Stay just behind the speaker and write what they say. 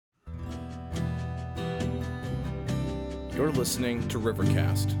You're listening to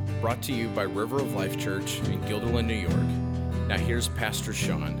Rivercast, brought to you by River of Life Church in Guilderland, New York. Now here's Pastor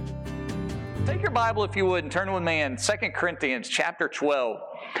Sean. Take your Bible, if you would, and turn with me in 2 Corinthians chapter 12.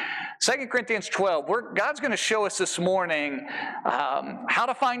 2 Corinthians 12, God's going to show us this morning how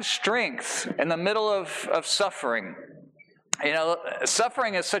to find strength in the middle of suffering. You know,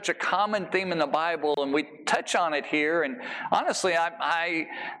 suffering is such a common theme in the Bible, and we touch on it here. And honestly, I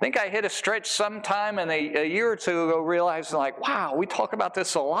think I hit a stretch sometime a year or two ago, realizing like, wow, we talk about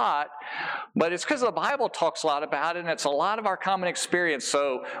this a lot. But it's because the Bible talks a lot about it, and it's a lot of our common experience.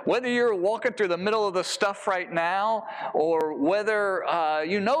 So whether you're walking through the middle of the stuff right now, or whether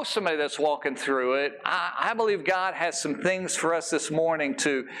you know somebody that's walking through it, I believe God has some things for us this morning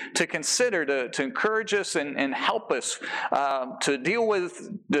to consider, to encourage us and help us to deal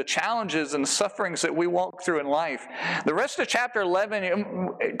with the challenges and the sufferings that we walk through in life. The rest of chapter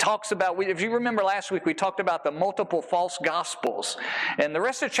 11 talks about, if you remember last week, we talked about the multiple false gospels. And the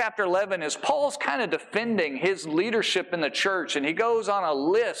rest of chapter 11 is Paul's kind of defending his leadership in the church, and he goes on a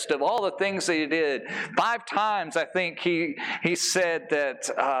list of all the things that he did. 5 times, I think, he said that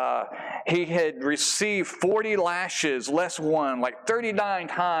he had received 40 lashes, less one, like 39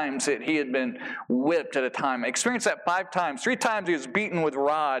 times that he had been whipped at a time. I experienced that 5 times. 3 times he was beaten with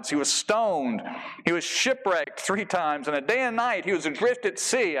rods. He was stoned. He was shipwrecked 3 times. And a day and night he was adrift at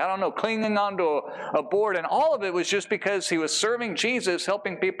sea, clinging onto a board. And all of it was just because he was serving Jesus,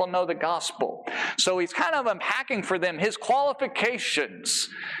 helping people know the gospel. So he's kind of unpacking for them his qualifications.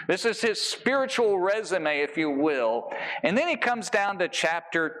 This is his spiritual resume, if you will. And then he comes down to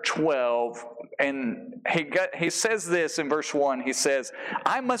chapter 12, and he says this in verse 1. He says,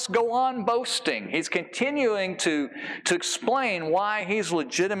 I must go on boasting. He's continuing to explain why he's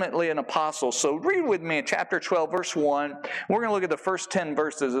legitimately an apostle. So read with me in chapter 12, verse 1. We're going to look at the first 10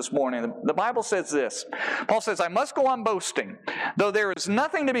 verses this morning. The Bible says this. Paul says, I must go on boasting, though there is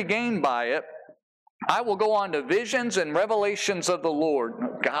nothing to be gained by it. I will go on to visions and revelations of the Lord,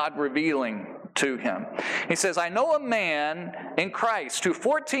 God revealing to him. He says, I know a man in Christ who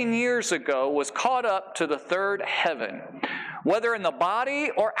 14 years ago was caught up to the third heaven. Whether in the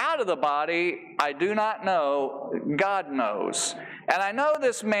body or out of the body, I do not know. God knows. And I know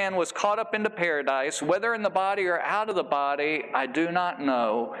this man was caught up into paradise. Whether in the body or out of the body, I do not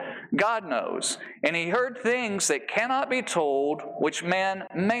know. God knows. And he heard things that cannot be told, which man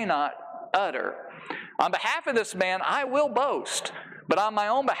may not utter. On behalf of this man, I will boast. But on my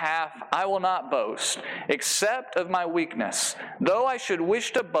own behalf, I will not boast, except of my weakness. Though I should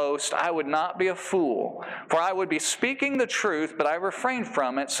wish to boast, I would not be a fool. For I would be speaking the truth, but I refrain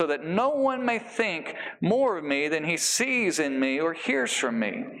from it, so that no one may think more of me than he sees in me or hears from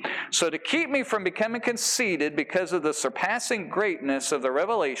me. So to keep me from becoming conceited because of the surpassing greatness of the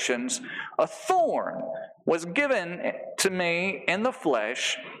revelations, a thorn was given to me in the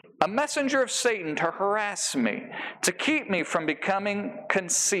flesh, a messenger of Satan to harass me, to keep me from becoming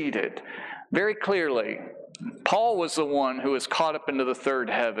conceited. Very clearly, Paul was the one who was caught up into the third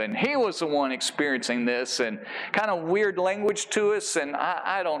heaven. He was the one experiencing this, and kind of weird language to us, and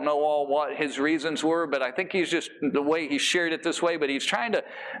I don't know all what his reasons were, but I think he's just the way he shared it this way, but he's trying to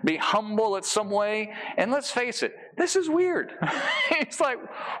be humble in some way. And let's face it, this is weird. He's like,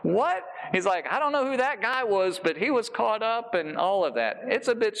 what? He's like, I don't know who that guy was, but he was caught up and all of that. It's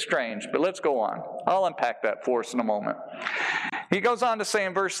a bit strange, but let's go on. I'll unpack that for us in a moment. He goes on to say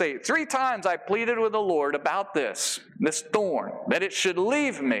in verse 8, 3 times I pleaded with the Lord about this thorn, that it should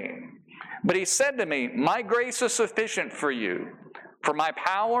leave me. But he said to me, my grace is sufficient for you, for my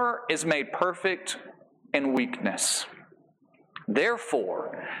power is made perfect in weakness.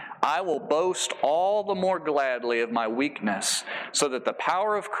 Therefore, I will boast all the more gladly of my weakness, so that the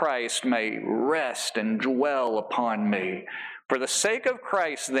power of Christ may rest and dwell upon me. For the sake of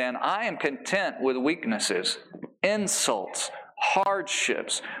Christ, then, I am content with weaknesses, insults,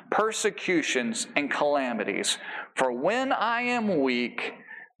 hardships, persecutions, and calamities. For when I am weak,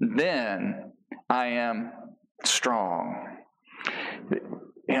 then I am strong.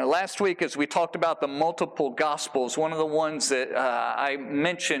 Last week, as we talked about the multiple gospels, one of the ones that I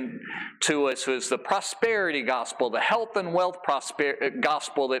mentioned to us was the prosperity gospel, the health and wealth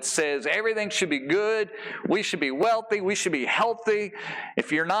gospel that says everything should be good, we should be wealthy, we should be healthy.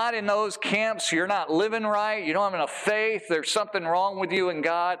 If you're not in those camps, you're not living right, you don't have enough faith, there's something wrong with you and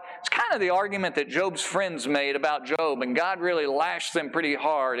God. It's kind of the argument that Job's friends made about Job, and God really lashed them pretty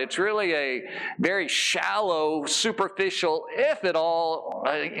hard. It's really a very shallow, superficial, if at all,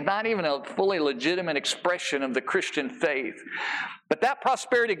 not even a fully legitimate expression of the Christian faith. But that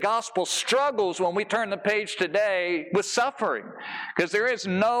prosperity gospel struggles when we turn the page today with suffering, because there is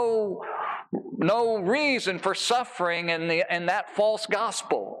no no reason for suffering in that false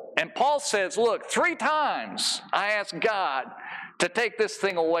gospel. And Paul says, look, 3 times I asked God to take this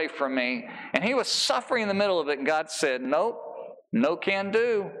thing away from me. And he was suffering in the middle of it. And God said, nope, no can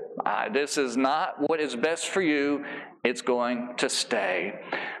do. This is not what is best for you. It's going to stay.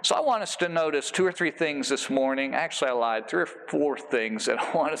 So I want us to notice 2 or 3 things this morning. Actually, I lied. 3 or 4 things that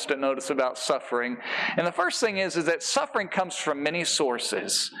I want us to notice about suffering. And the first thing is that suffering comes from many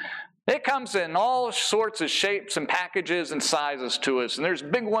sources. It comes in all sorts of shapes and packages and sizes to us. And there's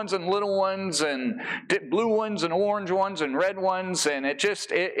big ones and little ones and blue ones and orange ones and red ones. And it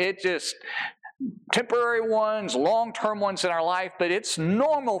just temporary ones, long-term ones in our life, but it's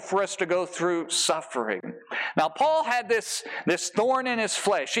normal for us to go through suffering. Now, Paul had this thorn in his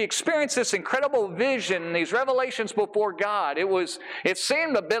flesh. He experienced this incredible vision, these revelations before God. It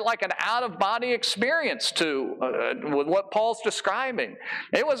seemed a bit like an out-of-body experience with what Paul's describing.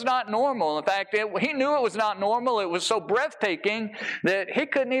 It was not normal. In fact, he knew it was not normal. It was so breathtaking that he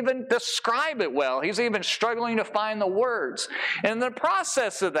couldn't even describe it well. He's even struggling to find the words. And in the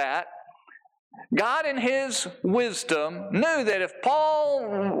process of that, God in His wisdom knew that if Paul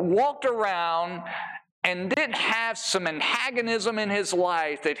walked around and didn't have some antagonism in his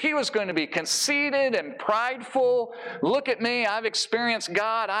life, that he was going to be conceited and prideful. Look at me, I've experienced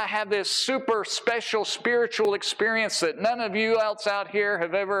God. I have this super special spiritual experience that none of you else out here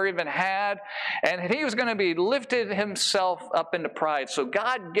have ever even had. And he was going to be lifted himself up into pride. So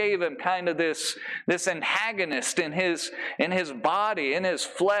God gave him kind of this antagonist in his body, in his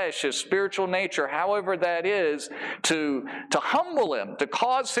flesh, his spiritual nature, however that is, to humble him, to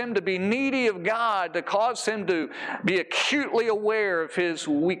cause him to be needy of God, to cause him to be acutely aware of his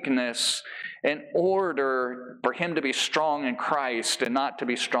weakness in order for him to be strong in Christ and not to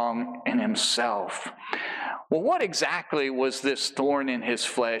be strong in himself. Well, what exactly was this thorn in his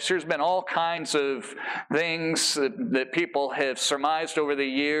flesh? There's been all kinds of things that people have surmised over the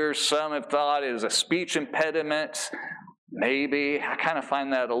years. Some have thought it was a speech impediment. Maybe. I kind of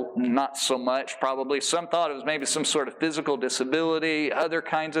find that not so much, probably. Some thought it was maybe some sort of physical disability, other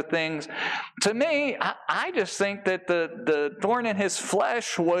kinds of things. To me, I just think that the thorn in his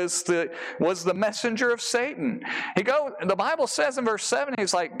flesh was the messenger of Satan. The Bible says in verse 7,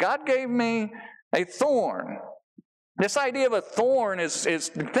 he's like, God gave me a thorn. This idea of a thorn is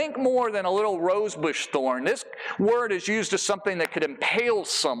think more than a little rosebush thorn. This word is used as something that could impale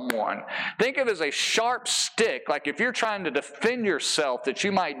someone. Think of it as a sharp stick, like if you're trying to defend yourself that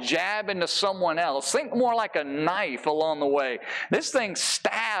you might jab into someone else. Think more like a knife along the way. This thing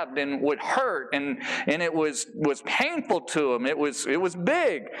stabbed and would hurt, and it was painful to him. It was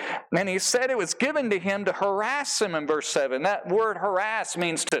big. And he said it was given to him to harass him in verse 7. That word harass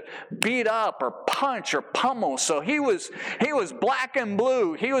means to beat up or punch or pummel. So he was black and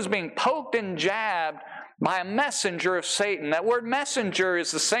blue. He was being poked and jabbed by a messenger of Satan. That word messenger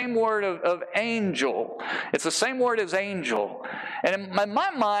is the same word of angel. It's the same word as angel. And in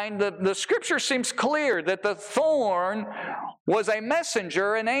my mind, the scripture seems clear that the thorn was a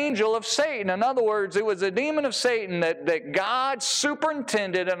messenger, an angel of Satan. In other words, it was a demon of Satan that God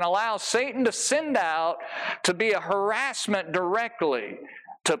superintended and allowed Satan to send out to be a harassment directly,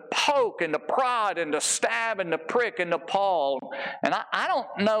 to poke and to prod and to stab and to prick and to Paul. And I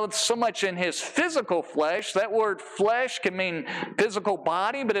don't know so much in his physical flesh. That word flesh can mean physical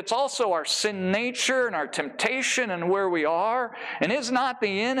body, but it's also our sin nature and our temptation and where we are. And is not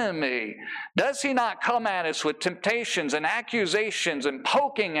the enemy, does he not come at us with temptations and accusations and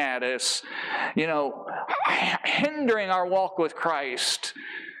poking at us, hindering our walk with Christ?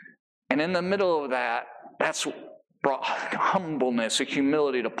 And in the middle of that, that's brought humbleness and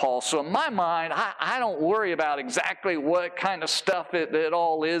humility to Paul. So in my mind, I don't worry about exactly what kind of stuff it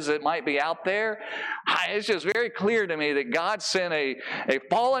all is that might be out there. It's just very clear to me that God sent a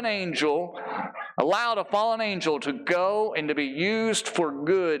fallen angel, allowed a fallen angel to go and to be used for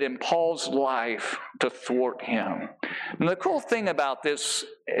good in Paul's life to thwart him. And the cool thing about this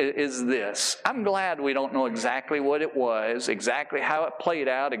is this. I'm glad we don't know exactly what it was, exactly how it played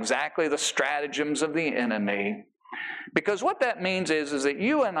out, exactly the stratagems of the enemy. Because what that means is that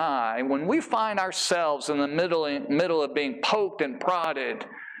you and I, when we find ourselves in the middle of being poked and prodded,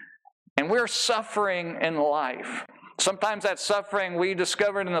 and we're suffering in life, Sometimes that suffering, we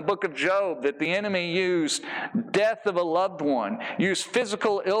discovered in the book of Job that the enemy used death of a loved one, used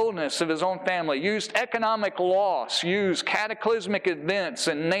physical illness of his own family, used economic loss, used cataclysmic events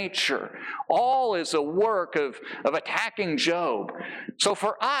in nature. All is a work of attacking Job. So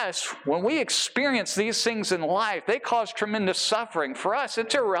for us, when we experience these things in life, they cause tremendous suffering. For us,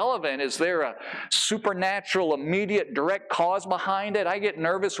 it's irrelevant. Is there a supernatural, immediate, direct cause behind it? I get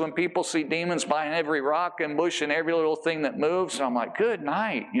nervous when people see demons behind every rock and bush and every little thing that moves. And I'm like, good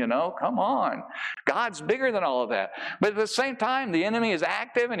night, come on. God's bigger than all of that. But at the same time, the enemy is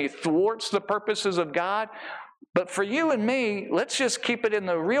active and he thwarts the purposes of God. But for you and me, let's just keep it in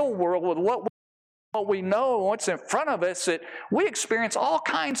the real world with what we know and what's in front of us, that we experience all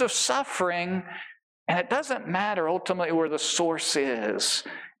kinds of suffering, and it doesn't matter ultimately where the source is.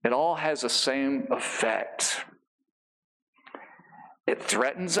 It all has the same effect. It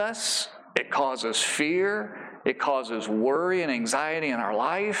threatens us. It causes fear. It causes worry and anxiety in our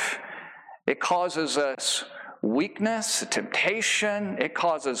life. It causes us weakness, temptation. It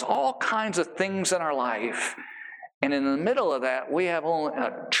causes all kinds of things in our life. And in the middle of that, we have only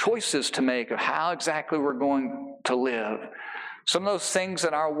choices to make of how exactly we're going to live. Some of those things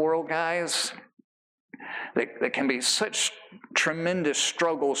in our world, guys, that can be such tremendous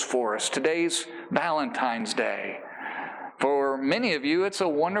struggles for us. Today's Valentine's Day. For many of you, it's a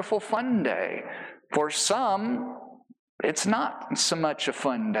wonderful, fun day. For some, it's not so much a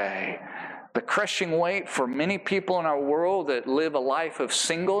fun day. The crushing weight for many people in our world that live a life of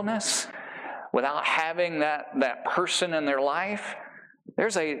singleness, without having that person in their life,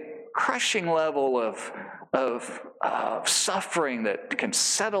 there's a crushing level of suffering that can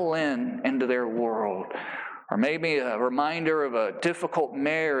settle into their world. Or maybe a reminder of a difficult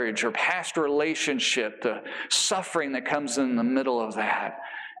marriage or past relationship, the suffering that comes in the middle of that.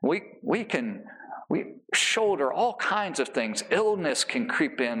 We shoulder all kinds of things. Illness can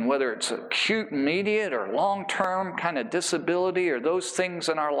creep in, whether it's acute, immediate, or long-term kind of disability, or those things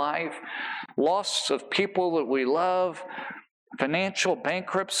in our life. Loss of people that we love, financial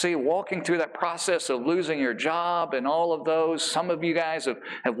bankruptcy, walking through that process of losing your job and all of those. Some of you guys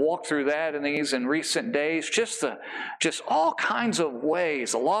have walked through that in recent days. Just all kinds of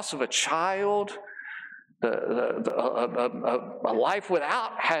ways. The loss of a child, a life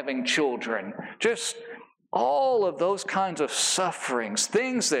without having children. Just all of those kinds of sufferings,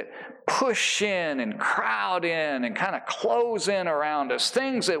 things that push in and crowd in and kind of close in around us,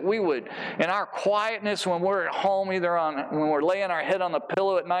 things that we would, in our quietness when we're at home, when we're laying our head on the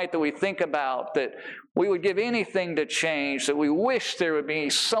pillow at night, that we think about, that we would give anything to change, that we wish there would be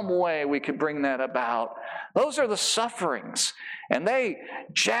some way we could bring that about. Those are the sufferings. And they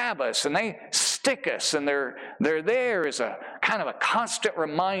jab us and they stick us, and they're there as a kind of a constant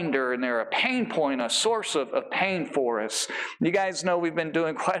reminder, and they're a pain point, a source of pain for us. You guys know we've been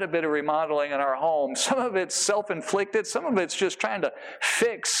doing quite a bit of remodeling in our home. Some of it's self-inflicted, some of it's just trying to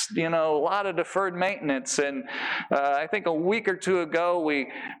fix, a lot of deferred maintenance. And I think a week or two ago, we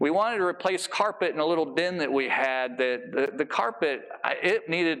wanted to replace carpet in a little den that we had. That the carpet, it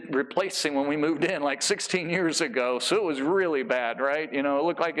needed replacing when we moved in like 16 years ago, so it was really bad, right? It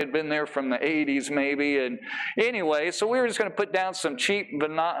looked like it had been there from the 80s maybe. And anyway, so we were just going to put down some cheap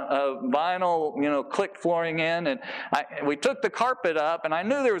vinyl, click flooring in, and we took the carpet up, and I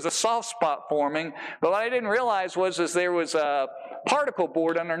knew there was a soft spot forming, but what I didn't realize was there was a particle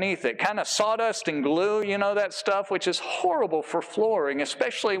board underneath it, kind of sawdust and glue, that stuff, which is horrible for flooring,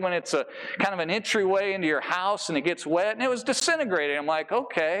 especially when it's a kind of an entryway into your house and it gets wet, and it was disintegrating. I'm like,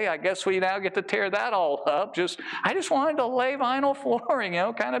 okay, I guess we now get to tear that all up. I just wanted to lay vinyl flooring,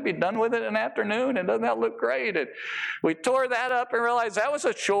 kind of be done with it in the afternoon, and doesn't that look great? And we tore that up and realized that was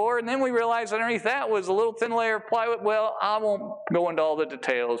a chore, and then we realized underneath that was a little thin layer of plywood. Well, I won't go into all the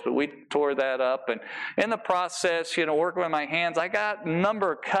details, but we tore that up, and in the process, working with my hands, I got a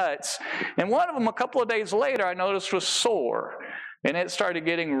number of cuts, and one of them a couple of days later I noticed was sore. And it started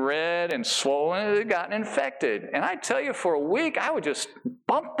getting red and swollen, and it had gotten infected. And I tell you, for a week, I would just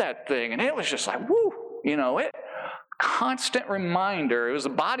bump that thing, and it was just like, whoo, constant reminder. It was the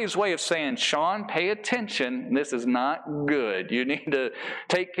body's way of saying, Sean, pay attention. This is not good. You need to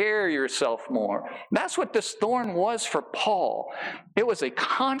take care of yourself more. That's what this thorn was for Paul. It was a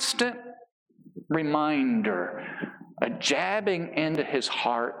constant reminder, a jabbing into his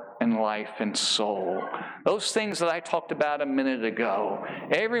heart and life and soul. Those things that I talked about a minute ago.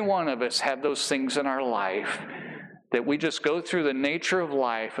 Every one of us have those things in our life that we just go through the nature of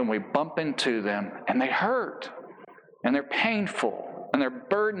life and we bump into them, and they hurt. And they're painful, and they're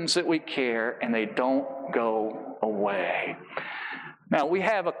burdens that we carry, and they don't go away. Now, we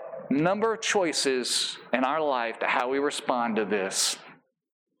have number of choices in our life to how we respond to this.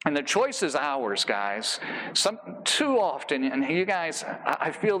 And the choice is ours, guys. Too often, and you guys,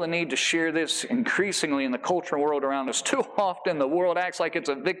 I feel the need to share this increasingly in the cultural world around us. Too often the world acts like it's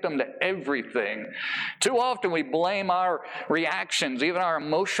a victim to everything. Too often we blame our reactions, even our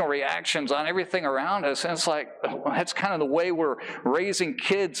emotional reactions, on everything around us. And it's like, that's kind of the way we're raising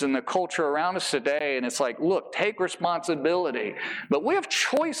kids in the culture around us today. And it's like, look, take responsibility. But we have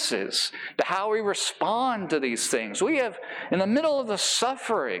choices to how we respond to these things. We have, in the middle of the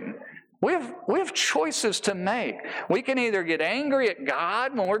suffering, we have choices to make. We can either get angry at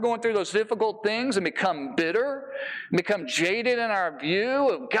God when we're going through those difficult things and become bitter, become jaded in our view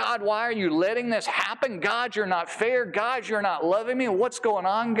of, God, why are you letting this happen? God, you're not fair. God, you're not loving me. What's going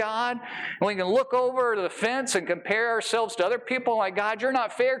on, God? And we can look over to the fence and compare ourselves to other people like, God, you're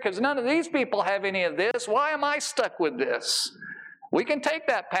not fair because none of these people have any of this. Why am I stuck with this? We can take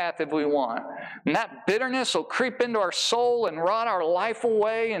that path if we want. And that bitterness will creep into our soul and rot our life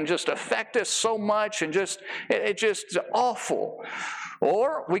away and just affect us so much and it's just awful.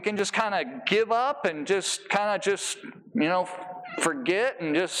 Or we can just kind of give up and just forget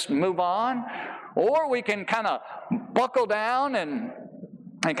and just move on. Or we can kind of buckle down and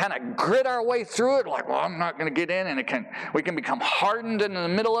kind of grit our way through it, like, well, I'm not going to get in, and we can become hardened in the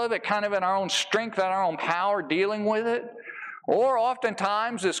middle of it, kind of in our own strength and our own power dealing with it. Or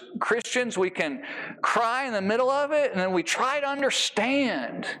oftentimes as Christians, we can cry in the middle of it, and then we try to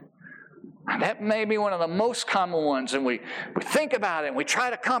understand. That may be one of the most common ones, and we think about it, and we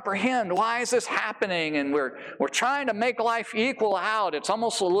try to comprehend, why is this happening? And we're trying to make life equal out. It's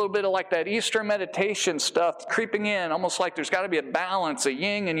almost a little bit of like that Eastern meditation stuff creeping in, almost like there's got to be a balance, a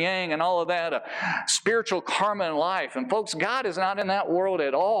yin and yang and all of that, a spiritual karma in life. And folks, God is not in that world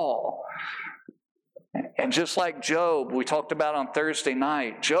at all. And just like Job, we talked about on Thursday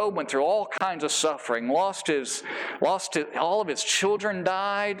night, Job went through all kinds of suffering, all of his children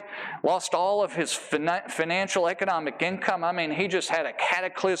died, lost all of his financial, economic income. I mean, he just had a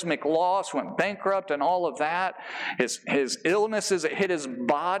cataclysmic loss, went bankrupt and all of that. His illnesses, it hit his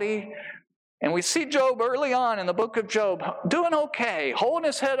body. And we see Job early on in the book of Job doing okay, holding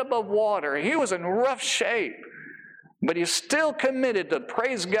his head above water. He was in rough shape. But he's still committed to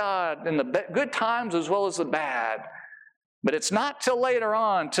praise God in the good times as well as the bad. But it's not till later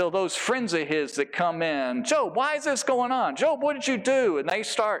on, till those friends of his that come in, Job, why is this going on? Job, what did you do? And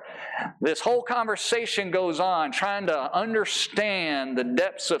this whole conversation goes on, trying to understand the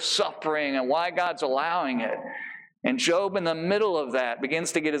depths of suffering and why God's allowing it. And Job, in the middle of that,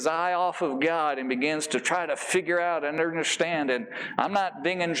 begins to get his eye off of God and begins to try to figure out and understand. And I'm not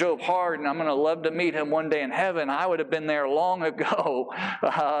dinging Job hard, and I'm going to love to meet him one day in heaven. I would have been there long ago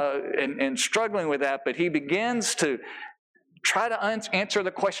and struggling with that. But he begins to try to answer the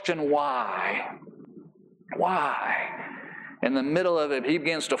question, why? Why? In the middle of it, he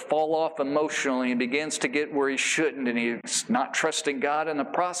begins to fall off emotionally and begins to get where he shouldn't, and he's not trusting God in the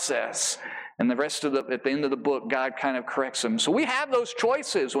process. And the rest of at the end of the book, God kind of corrects him. So we have those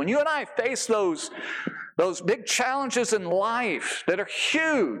choices. When you and I face those big challenges in life that are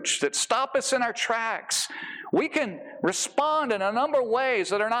huge, that stop us in our tracks, we can respond in a number of ways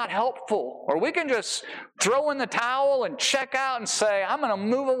that are not helpful. Or we can just throw in the towel and check out and say, I'm going to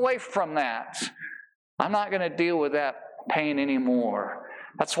move away from that. I'm not going to deal with that pain anymore.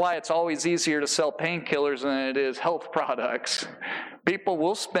 That's why it's always easier to sell painkillers than it is health products. People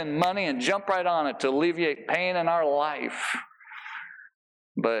will spend money and jump right on it to alleviate pain in our life.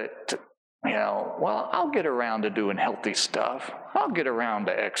 But, I'll get around to doing healthy stuff. I'll get around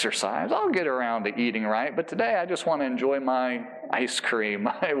to exercise. I'll get around to eating right. But today I just want to enjoy my ice cream,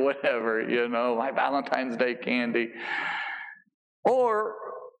 my whatever, my Valentine's Day candy. Or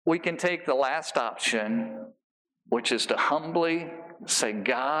we can take the last option, which is to humbly say,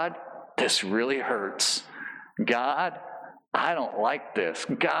 God, this really hurts. God, I don't like this.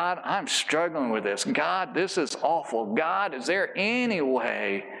 God, I'm struggling with this. God, this is awful. God, is there any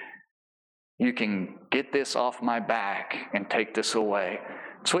way you can get this off my back and take this away?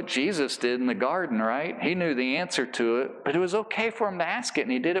 It's what Jesus did in the garden, right? He knew the answer to it, but it was okay for him to ask it,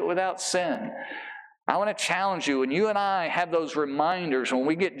 and he did it without sin. I want to challenge you, when you and I have those reminders, when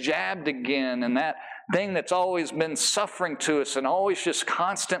we get jabbed again, and that thing that's always been suffering to us and always just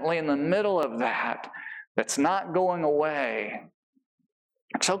constantly in the middle of that's not going away,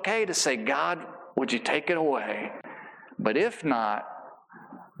 it's okay to say, God, would you take it away? But if not,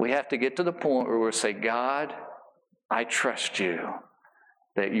 we have to get to the point where we say, God, I trust you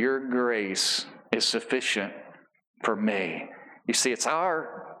that your grace is sufficient for me. You see, it's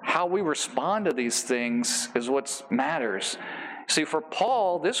how we respond to these things is what matters. See, for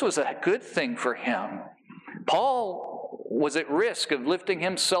Paul, this was a good thing for him. Paul was at risk of lifting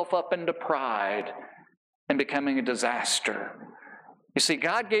himself up into pride and becoming a disaster. You see,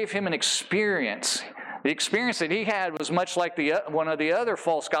 God gave him an experience. The experience that he had was much like one of the other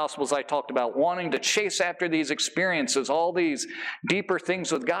false gospels I talked about, wanting to chase after these experiences, all these deeper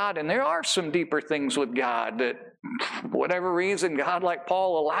things with God. And there are some deeper things with God that, for whatever reason, God, like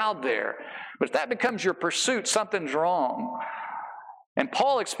Paul, allowed there. But if that becomes your pursuit, something's wrong. And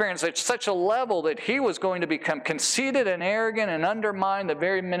Paul experienced at such a level that he was going to become conceited and arrogant and undermine the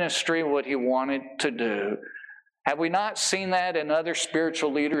very ministry of what he wanted to do. Have we not seen that in other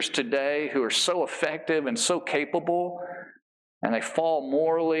spiritual leaders today who are so effective and so capable, and they fall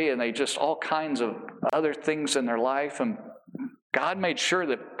morally, and they just all kinds of other things in their life? And God made sure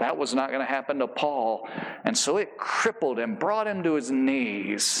that that was not going to happen to Paul. And so it crippled him, brought him to his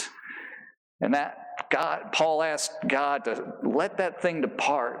knees. And Paul asked God to let that thing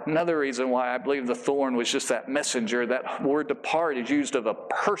depart. Another reason why I believe the thorn was just that messenger. That word depart is used of a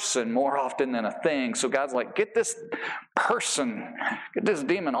person more often than a thing. So God's like, get this person, get this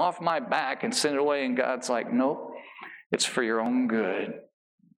demon off my back and send it away. And God's like, nope, it's for your own good.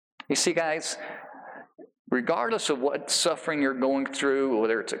 You see, guys, regardless of what suffering you're going through,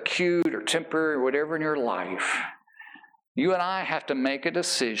 whether it's acute or temporary or whatever in your life, you and I have to make a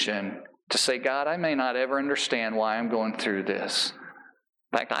decision to say, God, I may not ever understand why I'm going through this.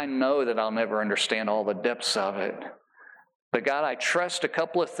 In fact, I know that I'll never understand all the depths of it. But God, I trust a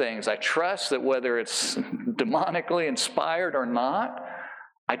couple of things. I trust that whether it's demonically inspired or not,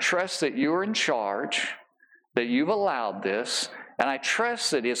 I trust that you're in charge, that you've allowed this, and I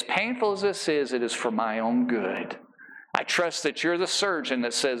trust that as painful as this is, it is for my own good. I trust that you're the surgeon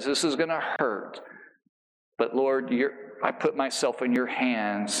that says this is going to hurt. But Lord, I put myself in your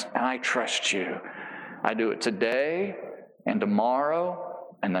hands, and I trust you. I do it today, and tomorrow,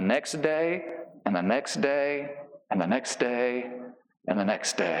 and the next day, and the next day, and the next day, and the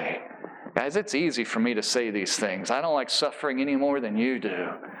next day. Guys, it's easy for me to say these things. I don't like suffering any more than you do.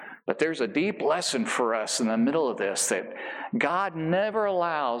 But there's a deep lesson for us in the middle of this, that God never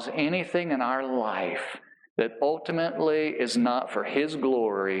allows anything in our life that ultimately is not for His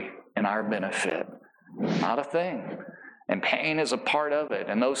glory and our benefit. Not a thing. And pain is a part of it.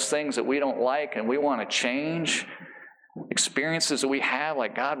 And those things that we don't like and we want to change, experiences that we have,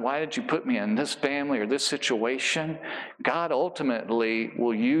 like, God, why did you put me in this family or this situation? God ultimately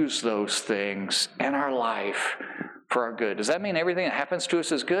will use those things in our life for our good. Does that mean everything that happens to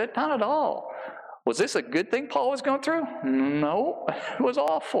us is good? Not at all. Was this a good thing Paul was going through? No, it was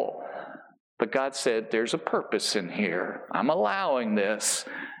awful. But God said, there's a purpose in here. I'm allowing this,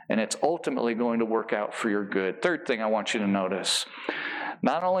 and it's ultimately going to work out for your good. Third thing I want you to notice,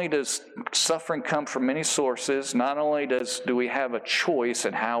 not only does suffering come from many sources, not only do we have a choice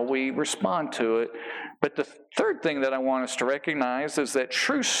in how we respond to it, but the third thing that I want us to recognize is that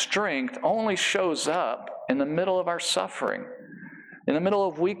true strength only shows up in the middle of our suffering, in the middle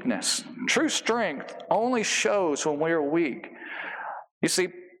of weakness. True strength only shows when we are weak. You see,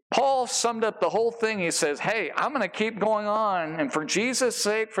 Paul summed up the whole thing. He says, hey, I'm going to keep going on, and for Jesus'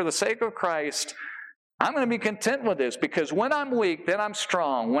 sake, for the sake of Christ, I'm going to be content with this, because when I'm weak, then I'm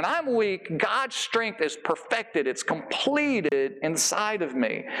strong. When I'm weak, God's strength is perfected. It's completed inside of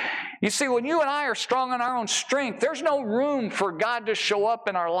me. You see, when you and I are strong in our own strength, there's no room for God to show up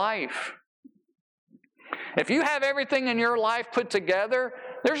in our life. If you have everything in your life put together,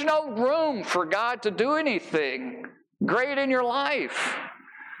 there's no room for God to do anything great in your life.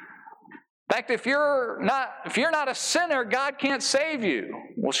 In fact, if you're not a sinner, God can't save you.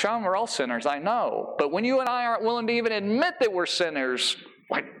 Well, Sean, we're all sinners, I know. But when you and I aren't willing to even admit that we're sinners,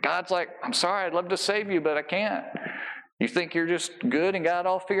 like, God's like, I'm sorry, I'd love to save you, but I can't. You think you're just good and got it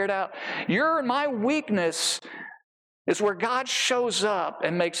all figured out? My weakness is where God shows up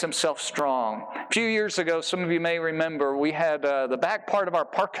and makes Himself strong. A few years ago, some of you may remember, we had the back part of our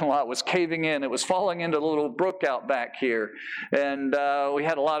parking lot was caving in. It was falling into the little brook out back here. And we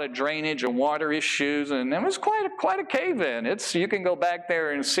had a lot of drainage and water issues, and it was quite a cave-in. You can go back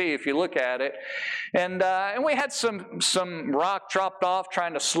there and see if you look at it. And we had some rock dropped off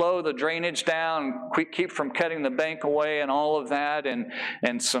trying to slow the drainage down, keep from cutting the bank away and all of that,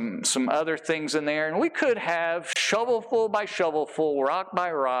 and some other things in there. And we could have shovelful by shovelful, rock by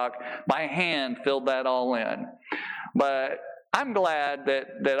rock, by hand, filled that all in. But I'm glad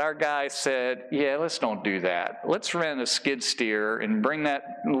that our guy said, yeah, let's don't do that. Let's rent a skid steer and bring that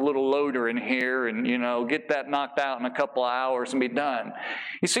little loader in here and, get that knocked out in a couple of hours and be done.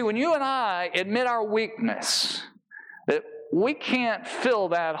 You see, when you and I admit our weakness, that we can't fill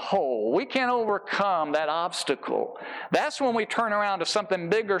that hole. We can't overcome that obstacle. That's when we turn around to something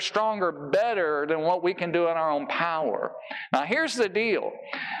bigger, stronger, better than what we can do in our own power. Now, here's the deal.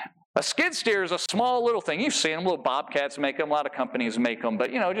 A skid steer is a small little thing. You've seen them. Little Bobcats make them. A lot of companies make them.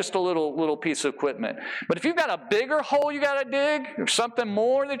 But, just a little piece of equipment. But if you've got a bigger hole you got to dig, or something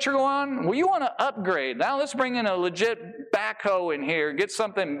more that you're going, well, you want to upgrade. Now let's bring in a legit backhoe in here. Get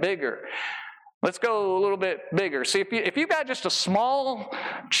something bigger. Let's go a little bit bigger. See, if you've got just a small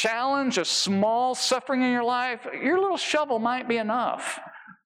challenge, a small suffering in your life, your little shovel might be enough.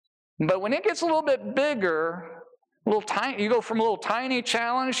 But when it gets a little bit bigger, you go from a little tiny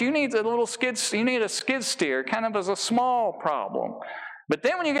challenge, you need a skid steer, kind of as a small problem. But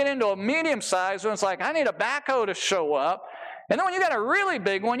then when you get into a medium-sized one, it's like, I need a backhoe to show up. And then when you got a really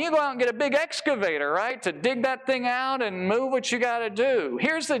big one, you go out and get a big excavator, right, to dig that thing out and move what you got to do.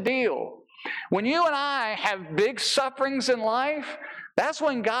 Here's the deal. When you and I have big sufferings in life, that's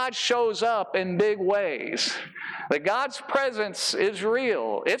when God shows up in big ways. That God's presence is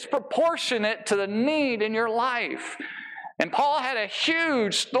real. It's proportionate to the need in your life. And Paul had a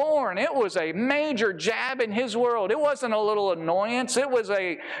huge thorn. It was a major jab in his world. It wasn't a little annoyance. It was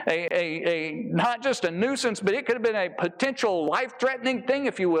a not just a nuisance, but it could have been a potential life-threatening thing,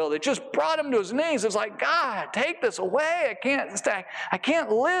 if you will, that just brought him to his knees. It's like, God, take this away. I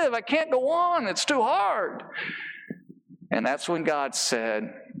can't live. I can't go on. It's too hard. And that's when God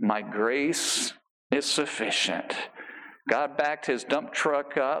said, my grace is sufficient. God backed his dump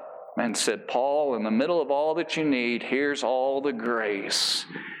truck up and said, Paul, in the middle of all that you need, here's all the grace.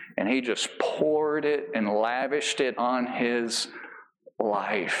 And he just poured it and lavished it on his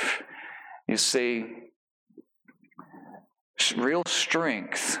life. You see, real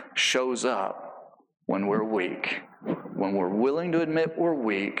strength shows up when we're weak. When we're willing to admit we're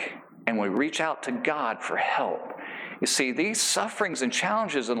weak and we reach out to God for help. You see, these sufferings and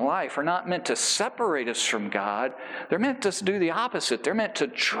challenges in life are not meant to separate us from God. They're meant to do the opposite. They're meant to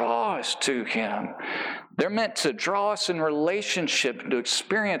draw us to Him. They're meant to draw us in relationship, to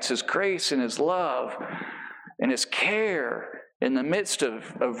experience His grace and His love and His care in the midst of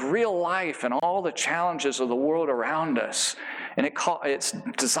real life and all the challenges of the world around us. And it's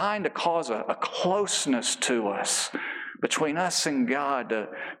designed to cause a closeness to us, between us and God,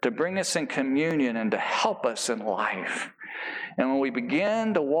 to bring us in communion and to help us in life. And when we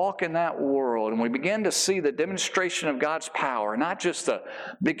begin to walk in that world and we begin to see the demonstration of God's power, not just the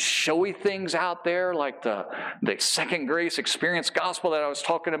big showy things out there like the second grace experience gospel that I was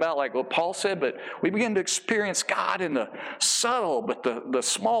talking about, like what Paul said, but we begin to experience God in the subtle, but the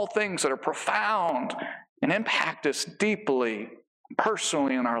small things that are profound and impact us deeply,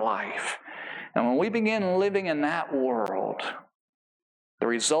 personally in our life. And when we begin living in that world, the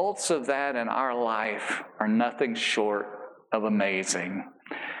results of that in our life are nothing short of amazing.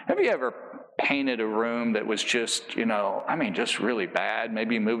 Have you ever painted a room that was just, just really bad?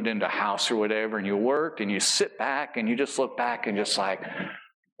 Maybe you moved into a house or whatever and you worked and you sit back and you just look back and just like,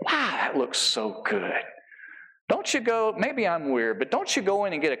 wow, that looks so good. Don't you go, maybe I'm weird, but don't you go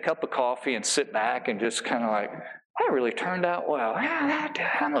in and get a cup of coffee and sit back and just kind of like, that really turned out well. Yeah,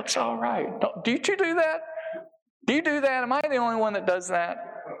 that looks all right. Do you do that? Do you do that? Am I the only one that does that?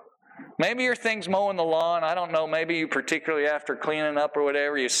 Maybe your thing's mowing the lawn. I don't know. Maybe you particularly after cleaning up or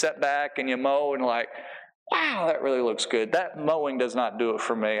whatever, you sit back and you mow and like, wow, that really looks good. That mowing does not do it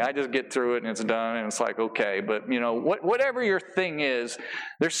for me. I just get through it and it's done and it's like, okay. But, whatever your thing is,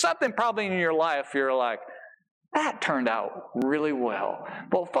 there's something probably in your life you're like, that turned out really well.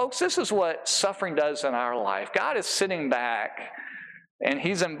 Well, folks, this is what suffering does in our life. God is sitting back, and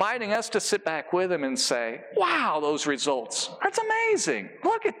He's inviting us to sit back with Him and say, wow, those results, that's amazing.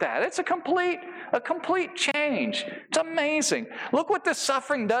 Look at that. It's a complete change. It's amazing. Look what this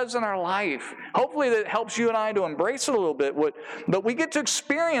suffering does in our life. Hopefully that helps you and I to embrace it a little bit. But we get to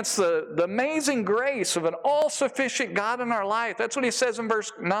experience the amazing grace of an all-sufficient God in our life. That's what He says in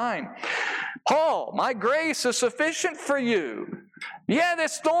verse 9. Paul, my grace is sufficient for you. Yeah,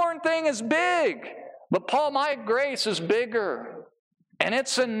 this thorn thing is big. But Paul, my grace is bigger. And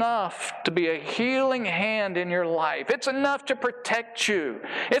it's enough to be a healing hand in your life. It's enough to protect you.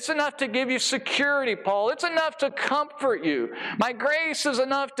 It's enough to give you security, Paul. It's enough to comfort you. My grace is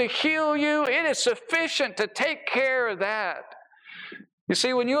enough to heal you. It is sufficient to take care of that. You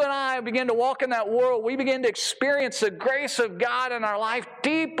see, when you and I begin to walk in that world, we begin to experience the grace of God in our life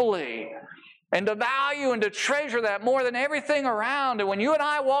deeply. and to value and to treasure that more than everything around. And when you and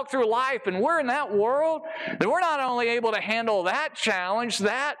I walk through life and we're in that world, then we're not only able to handle that challenge,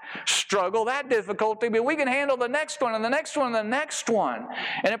 that struggle, that difficulty, but we can handle the next one and the next one and the next one.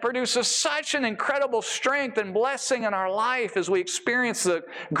 And it produces such an incredible strength and blessing in our life as we experience the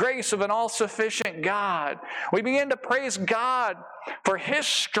grace of an all-sufficient God. We begin to praise God for His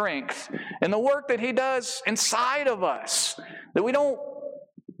strength and the work that He does inside of us, that we don't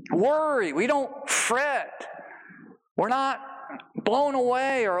worry, we don't fret, we're not blown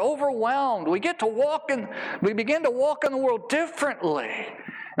away or overwhelmed. We begin to walk in the world differently.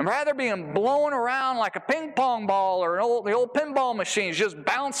 And rather being blown around like a ping pong ball or the old pinball machines, just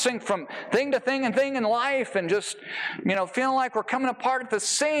bouncing from thing to thing and thing in life and just, feeling like we're coming apart at the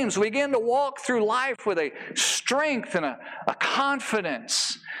seams, we begin to walk through life with a strength and a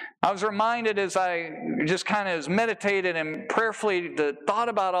confidence. I was reminded as I just kind of meditated and prayerfully thought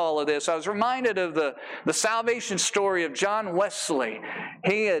about all of this, I was reminded of the salvation story of John Wesley.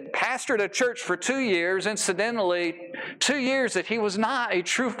 He had pastored a church for 2 years, incidentally, 2 years that he was not a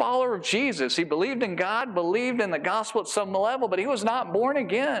true follower of Jesus. He believed in God, believed in the gospel at some level, but he was not born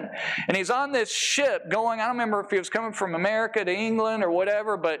again. And he's on this ship going, I don't remember if he was coming from America to England or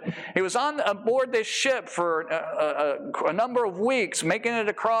whatever, but he was aboard this ship for a number of weeks, making it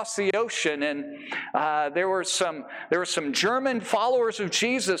across the ocean, and there were some German followers of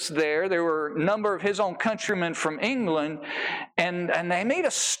Jesus there. There were a number of his own countrymen from England, and they made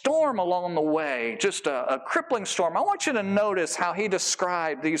a storm along the way, just a crippling storm. I want you to notice how he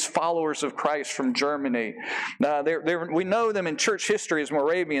described these followers of Christ from Germany. We know them in church history as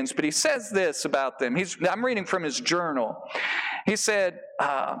Moravians, but he says this about them. I'm reading from his journal. He said,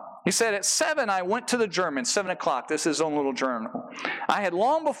 at 7, I went to the Germans, 7 o'clock, this is his own little journal. I had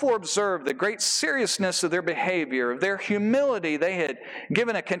long before observed the great seriousness of their behavior, of their humility. They had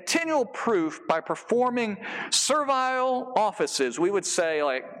given a continual proof by performing servile offices. We would say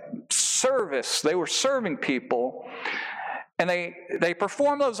like service. They were serving people. And they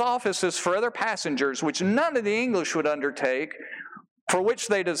performed those offices for other passengers, which none of the English would undertake, for which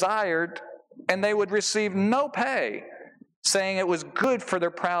they desired, and they would receive no pay, saying it was good for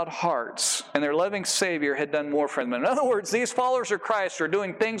their proud hearts, and their loving Savior had done more for them. In other words, these followers of Christ are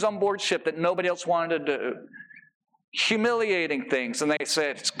doing things on board ship that nobody else wanted to do, humiliating things, and they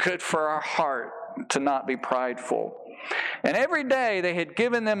said, it's good for our heart to not be prideful. And every day they had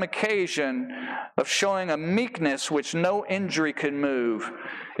given them occasion of showing a meekness which no injury could move.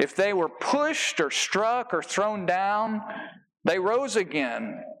 If they were pushed or struck or thrown down, they rose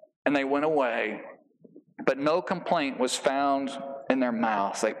again, and they went away. But no complaint was found in their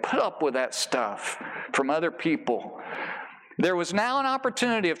mouth. They put up with that stuff from other people. There was now an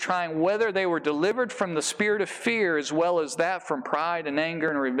opportunity of trying whether they were delivered from the spirit of fear as well as that from pride and anger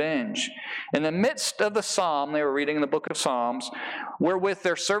and revenge. In the midst of the psalm, they were reading the book of Psalms, wherewith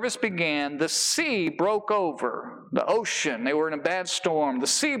their service began, the sea broke over, the ocean. They were in a bad storm. The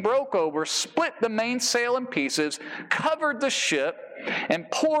sea broke over, split the mainsail in pieces, covered the ship, and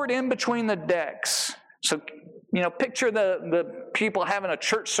poured in between the decks. So, picture the people having a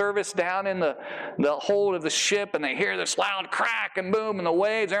church service down in the hold of the ship, and they hear this loud crack and boom and the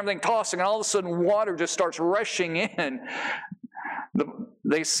waves and everything tossing, and all of a sudden water just starts rushing in.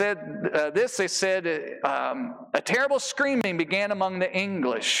 They said, a terrible screaming began among the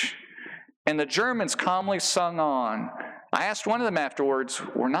English, and the Germans calmly sung on. I asked one of them afterwards,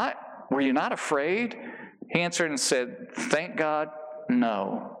 were you not afraid? He answered and said, thank God,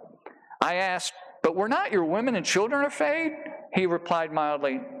 no. I asked, but were not your women and children afraid? He replied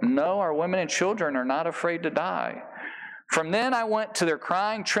mildly, no, our women and children are not afraid to die. From then I went to their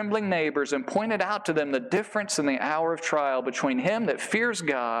crying, trembling neighbors and pointed out to them the difference in the hour of trial between him that fears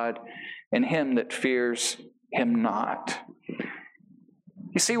God and him that fears him not.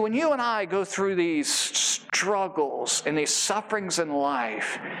 You see, when you and I go through these struggles and these sufferings in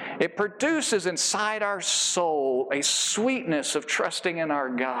life, it produces inside our soul a sweetness of trusting in our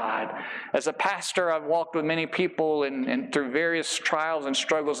God. As a pastor, I've walked with many people and through various trials and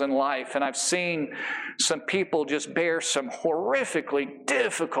struggles in life, and I've seen some people just bear some horrifically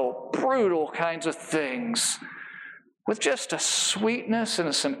difficult, brutal kinds of things with just a sweetness and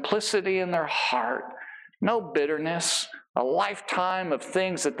a simplicity in their heart, no bitterness, a lifetime of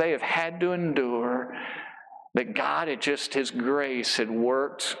things that they have had to endure, that God had just, His grace had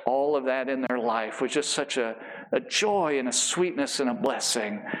worked all of that in their life with just such a joy and a sweetness and a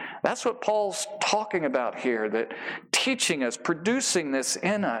blessing. That's what Paul's talking about here, that teaching us, producing this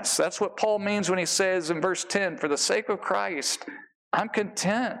in us. That's what Paul means when he says in verse 10, for the sake of Christ, I'm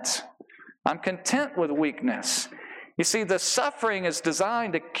content. I'm content with weakness. You see, the suffering is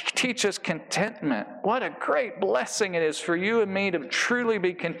designed to teach us contentment. What a great blessing it is for you and me to truly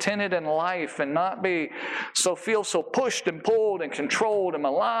be contented in life and not feel so pushed and pulled and controlled and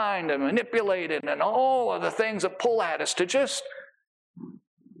maligned and manipulated and all of the things that pull at us, to just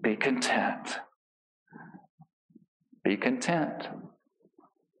be content. Be content.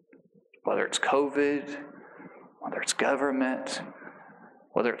 Whether it's COVID, whether it's government,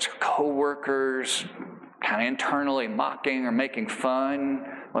 whether it's coworkers kind of internally mocking or making fun,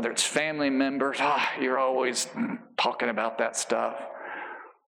 whether it's family members, you're always talking about that stuff.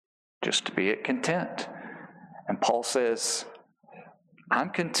 Just to be content. And Paul says,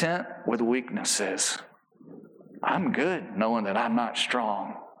 I'm content with weaknesses. I'm good knowing that I'm not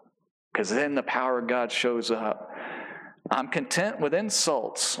strong, because then the power of God shows up. I'm content with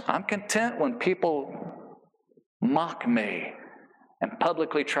insults. I'm content when people mock me and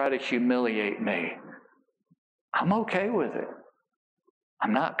publicly try to humiliate me. I'm okay with it.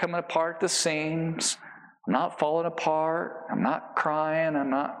 I'm not coming apart at the seams. I'm not falling apart. I'm not crying. I'm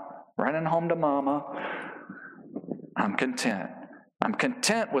not running home to mama. I'm content. I'm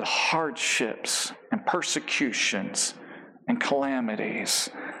content with hardships and persecutions and calamities.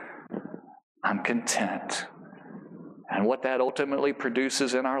 I'm content. And what that ultimately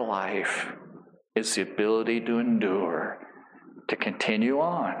produces in our life is the ability to endure, to continue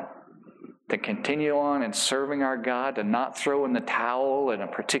on in serving our God, to not throw in the towel in a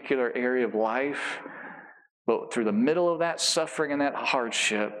particular area of life. But through the middle of that suffering and that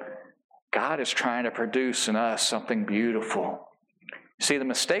hardship, God is trying to produce in us something beautiful. See, the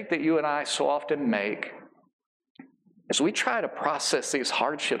mistake that you and I so often make is we try to process these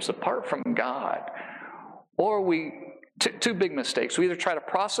hardships apart from God. Or two big mistakes. We either try to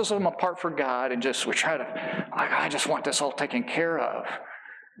process them apart from God and I just want this all taken care of.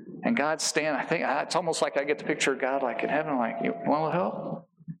 And God's standing, I think, it's almost like I get the picture of God like in heaven, like, you want help?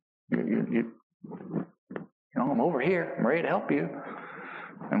 I'm over here. I'm ready to help you.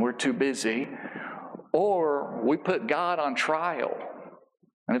 And we're too busy. Or we put God on trial.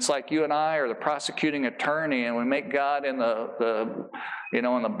 And it's like you and I are the prosecuting attorney, and we make God in in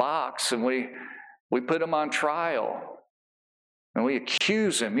the box, and we put him on trial. And we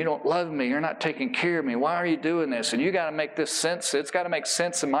accuse him. You don't love me. You're not taking care of me. Why are you doing this? And you got to make this sense. It's got to make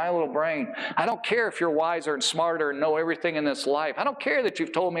sense in my little brain. I don't care if you're wiser and smarter and know everything in this life. I don't care that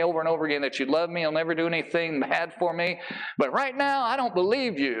you've told me over and over again that you love me. You'll never do anything bad for me. But right now, I don't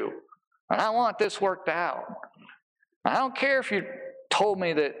believe you. And I want this worked out. I don't care if you told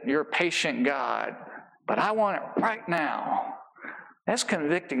me that you're a patient God. But I want it right now. That's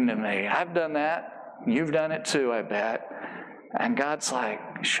convicting to me. I've done that. You've done it too, I bet. And God's like,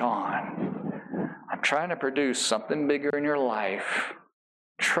 Sean, I'm trying to produce something bigger in your life.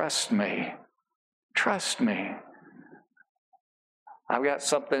 Trust me. Trust me. I've got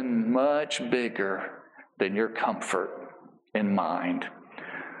something much bigger than your comfort in mind.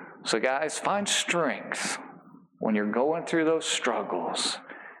 So guys, find strength when you're going through those struggles,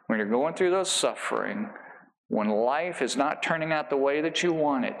 when you're going through those suffering, when life is not turning out the way that you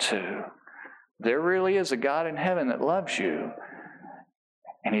want it to. There really is a God in heaven that loves you.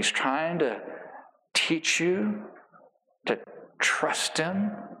 And he's trying to teach you to trust him,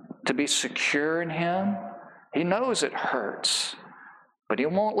 to be secure in him. He knows it hurts, but he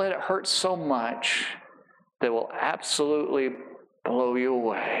won't let it hurt so much that will absolutely blow you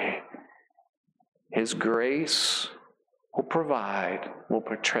away. His grace will provide, will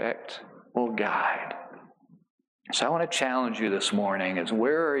protect, will guide. So I want to challenge you this morning is,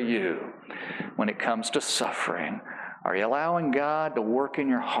 where are you when it comes to suffering? Are you allowing God to work in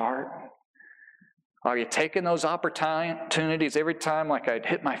your heart? Are you taking those opportunities every time, like I'd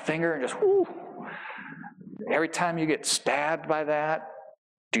hit my finger and just, whoo? Every time you get stabbed by that,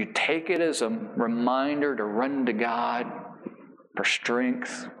 do you take it as a reminder to run to God for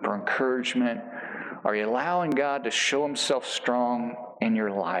strength, for encouragement? Are you allowing God to show himself strong in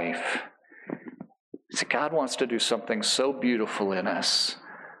your life? See, God wants to do something so beautiful in us,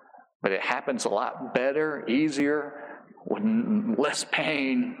 but it happens a lot better, easier, with less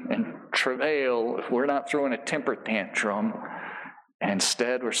pain and travail if we're not throwing a temper tantrum. And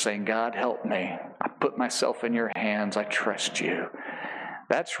instead, we're saying, God, help me. I put myself in your hands. I trust you.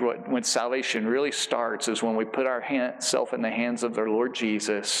 That's when salvation really starts, is when we put ourselves in the hands of the Lord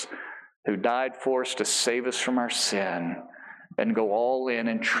Jesus, who died for us to save us from our sin, and go all in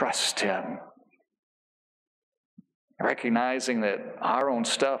and trust him. Recognizing that our own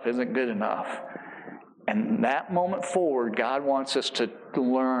stuff isn't good enough. And that moment forward, God wants us to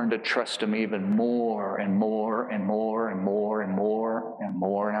learn to trust him even more and more and more and more and more and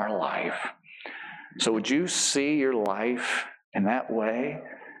more in our life. So would you see your life in that way?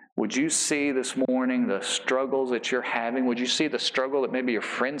 Would you see this morning the struggles that you're having? Would you see the struggle that maybe your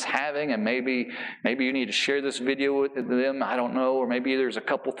friend's having, and maybe you need to share this video with them? I don't know. Or maybe there's a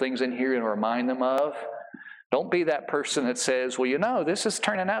couple things in here to remind them of. Don't be that person that says, well, this is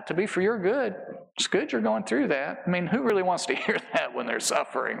turning out to be for your good. It's good you're going through that. I mean, who really wants to hear that when they're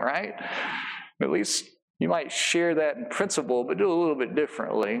suffering, right? At least you might share that in principle, but do it a little bit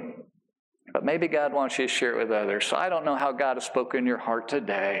differently. But maybe God wants you to share it with others. So I don't know how God has spoken in your heart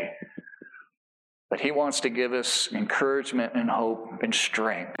today, but He wants to give us encouragement and hope and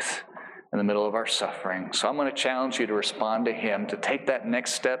strength in the middle of our suffering. So I'm going to challenge you to respond to Him, to take that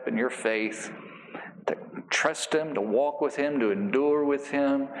next step in your faith, to trust Him, to walk with Him, to endure with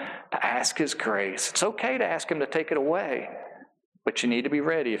Him, to ask His grace. It's okay to ask Him to take it away, but you need to be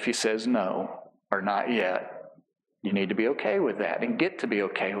ready if He says no or not yet. You need to be okay with that and get to be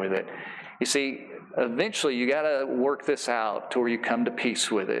okay with it. You see, eventually you got to work this out to where you come to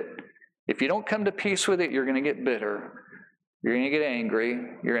peace with it. If you don't come to peace with it, you're going to get bitter. You're going to get angry.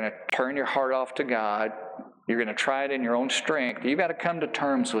 You're going to turn your heart off to God. You're going to try it in your own strength. You've got to come to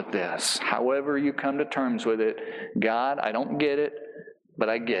terms with this. However you come to terms with it, God, I don't get it, but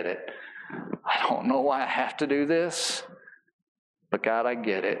I get it. I don't know why I have to do this, but God, I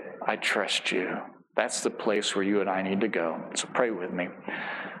get it. I trust you. That's the place where you and I need to go. So pray with me.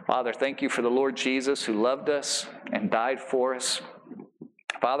 Father, thank you for the Lord Jesus who loved us and died for us.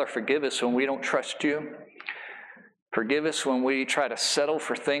 Father, forgive us when we don't trust you. Forgive us when we try to settle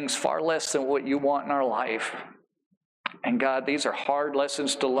for things far less than what you want in our life. And God, these are hard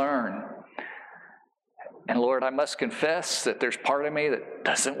lessons to learn. And Lord, I must confess that there's part of me that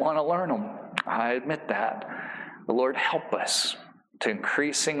doesn't want to learn them. I admit that. But Lord, help us to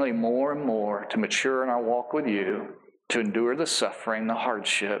increasingly more and more to mature in our walk with you, to endure the suffering, the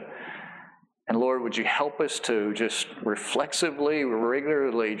hardship. And Lord, would you help us to just reflexively,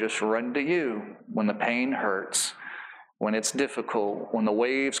 regularly just run to you when the pain hurts, when it's difficult, when the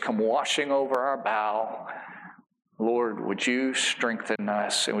waves come washing over our bow. Lord, would you strengthen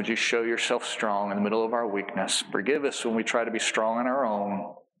us, and would you show yourself strong in the middle of our weakness? Forgive us when we try to be strong on our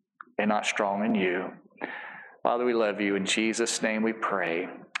own and not strong in you. Father, we love you. In Jesus' name we pray.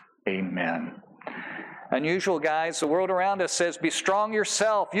 Amen. Unusual, guys. The world around us says, be strong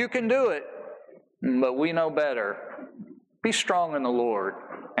yourself. You can do it. But we know better. Be strong in the Lord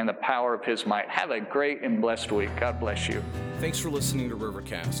and the power of His might. Have a great and blessed week. God bless you. Thanks for listening to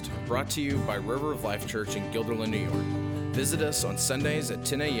Rivercast, brought to you by River of Life Church in Guilderland, New York. Visit us on Sundays at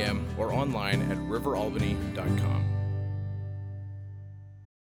 10 a.m. or online at riveralbany.com.